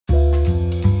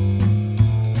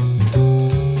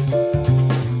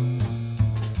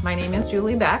name is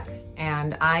Julie Beck,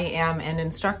 and I am an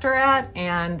instructor at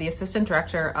and the assistant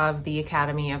director of the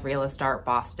Academy of Realist Art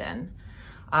Boston.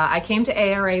 I came to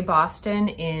ARA Boston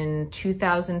in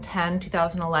 2010,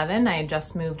 2011. I had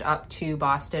just moved up to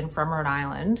Boston from Rhode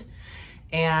Island.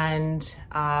 And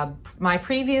my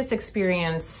previous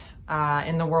experience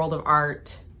in the world of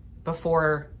art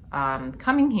before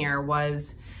coming here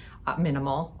was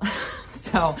minimal.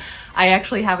 So I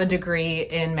actually have a degree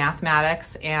in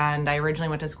mathematics, and I originally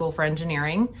went to school for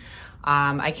engineering.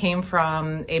 I came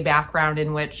from a background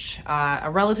in which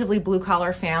a relatively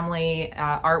blue-collar family,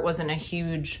 art wasn't a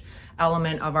huge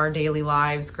element of our daily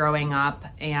lives growing up,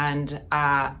 and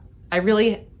I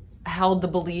really held the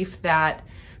belief that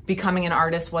becoming an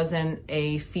artist wasn't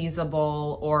a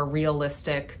feasible or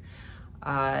realistic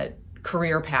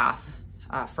career path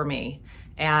for me.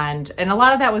 And a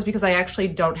lot of that was because I actually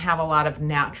don't have a lot of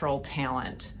natural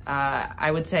talent. I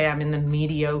would say I'm in the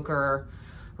mediocre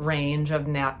range of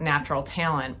natural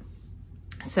talent.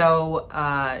 So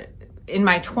in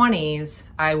my 20s,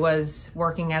 I was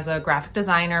working as a graphic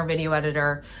designer, video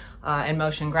editor, and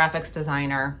motion graphics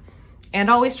designer, and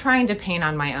always trying to paint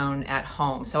on my own at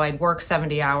home. So I'd work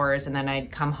 70 hours and then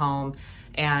I'd come home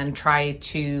and try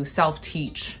to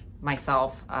self-teach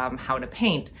myself how to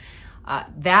paint.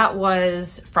 That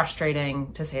was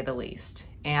frustrating, to say the least.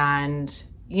 And,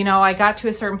 you know, I got to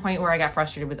a certain point where I got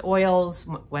frustrated with oils,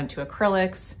 went to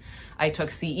acrylics. I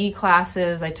took CE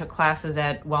classes. I took classes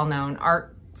at well-known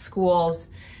art schools,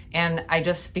 and I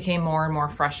just became more and more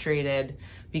frustrated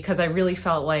because I really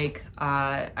felt like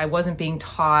I wasn't being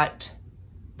taught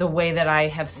the way that I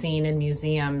have seen in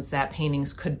museums that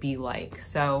paintings could be like.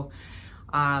 So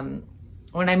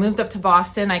when I moved up to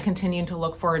Boston, I continued to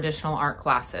look for additional art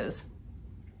classes.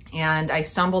 And I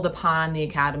stumbled upon the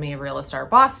Academy of Realist Art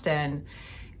Boston,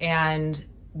 and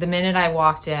the minute I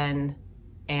walked in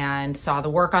and saw the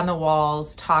work on the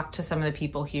walls, talked to some of the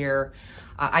people here,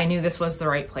 I knew this was the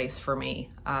right place for me.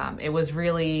 It was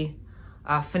really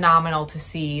phenomenal to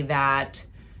see that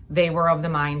they were of the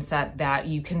mindset that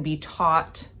you can be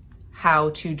taught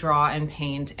how to draw and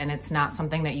paint, and it's not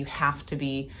something that you have to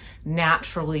be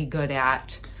naturally good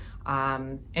at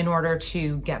in order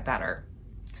to get better.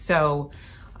 So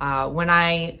when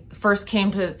I first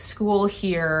came to school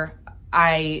here,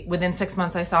 within 6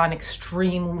 months, I saw an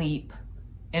extreme leap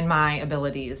in my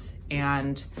abilities,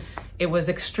 and it was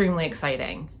extremely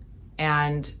exciting.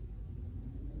 And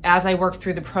as I worked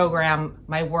through the program,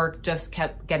 my work just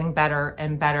kept getting better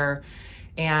and better.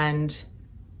 And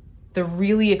the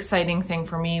really exciting thing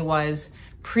for me was,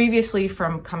 previously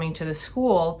from coming to the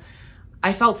school,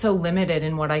 I felt so limited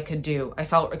in what I could do. I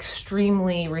felt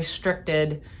extremely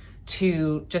restricted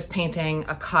to just painting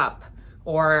a cup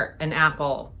or an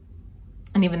apple.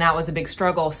 And even that was a big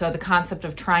struggle. So the concept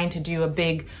of trying to do a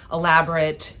big,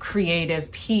 elaborate,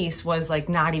 creative piece was like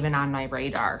not even on my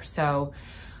radar. So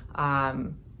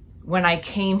when I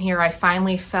came here, I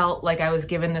finally felt like I was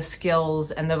given the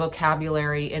skills and the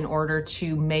vocabulary in order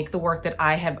to make the work that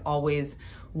I have always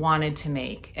wanted to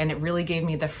make. And it really gave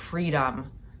me the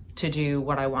freedom to do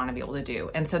what I want to be able to do.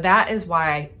 And so that is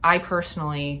why I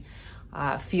personally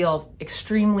feel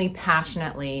extremely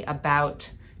passionately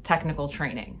about technical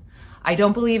training. I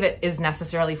don't believe it is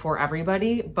necessarily for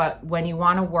everybody, but when you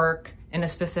want to work in a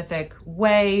specific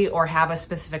way or have a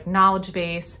specific knowledge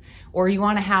base, or you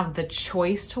want to have the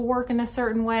choice to work in a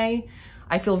certain way,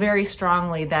 I feel very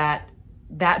strongly that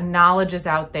that knowledge is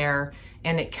out there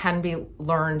and it can be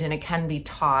learned and it can be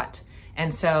taught.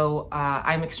 And so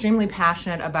I'm extremely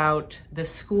passionate about the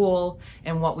school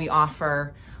and what we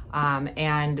offer,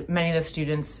 and many of the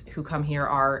students who come here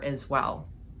are as well.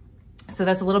 So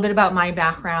that's a little bit about my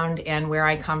background and where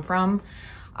I come from.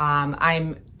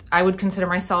 I would consider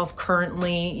myself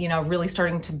currently, you know, really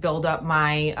starting to build up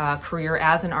my career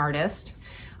as an artist.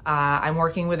 I'm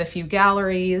working with a few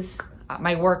galleries.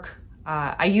 My work,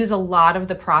 I use a lot of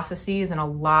the processes and a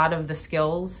lot of the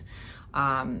skills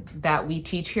that we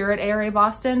teach here at ARA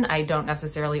Boston. I don't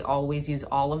necessarily always use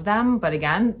all of them, but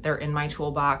again, they're in my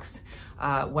toolbox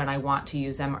when I want to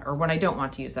use them or when I don't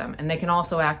want to use them. And they can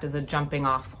also act as a jumping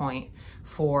off point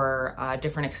for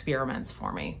different experiments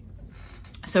for me.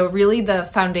 So really the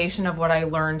foundation of what I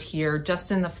learned here,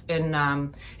 just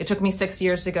it took me 6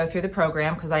 years to go through the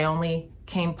program because I only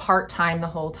came part-time the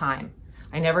whole time.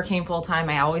 I never came full-time.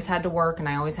 I always had to work and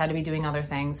I always had to be doing other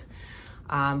things.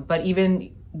 But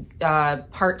even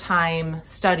part-time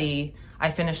study, I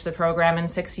finished the program in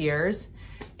 6 years,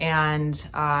 and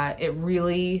it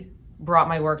really brought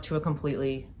my work to a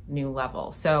completely new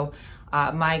level. So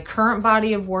my current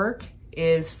body of work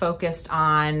is focused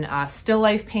on still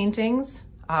life paintings,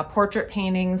 portrait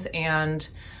paintings, and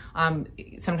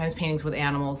sometimes paintings with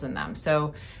animals in them.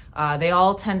 So they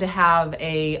all tend to have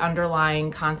a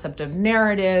underlying concept of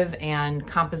narrative, and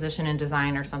composition and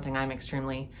design are something I'm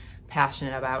extremely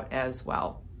passionate about as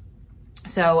well.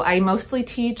 So I mostly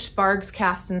teach Bargs,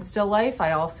 Cast, and Still Life.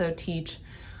 I also teach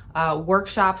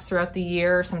workshops throughout the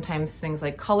year, sometimes things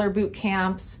like color boot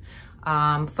camps,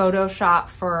 Photoshop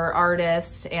for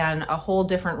artists, and a whole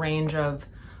different range of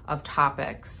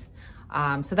topics.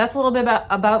 So that's a little bit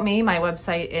about me. My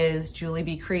website is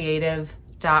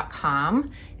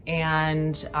juliebcreative.com,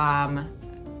 and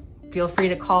feel free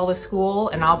to call the school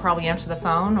and I'll probably answer the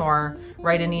phone or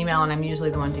write an email, and I'm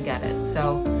usually the one to get it.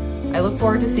 So I look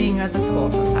forward to seeing you at the school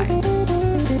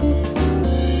sometime.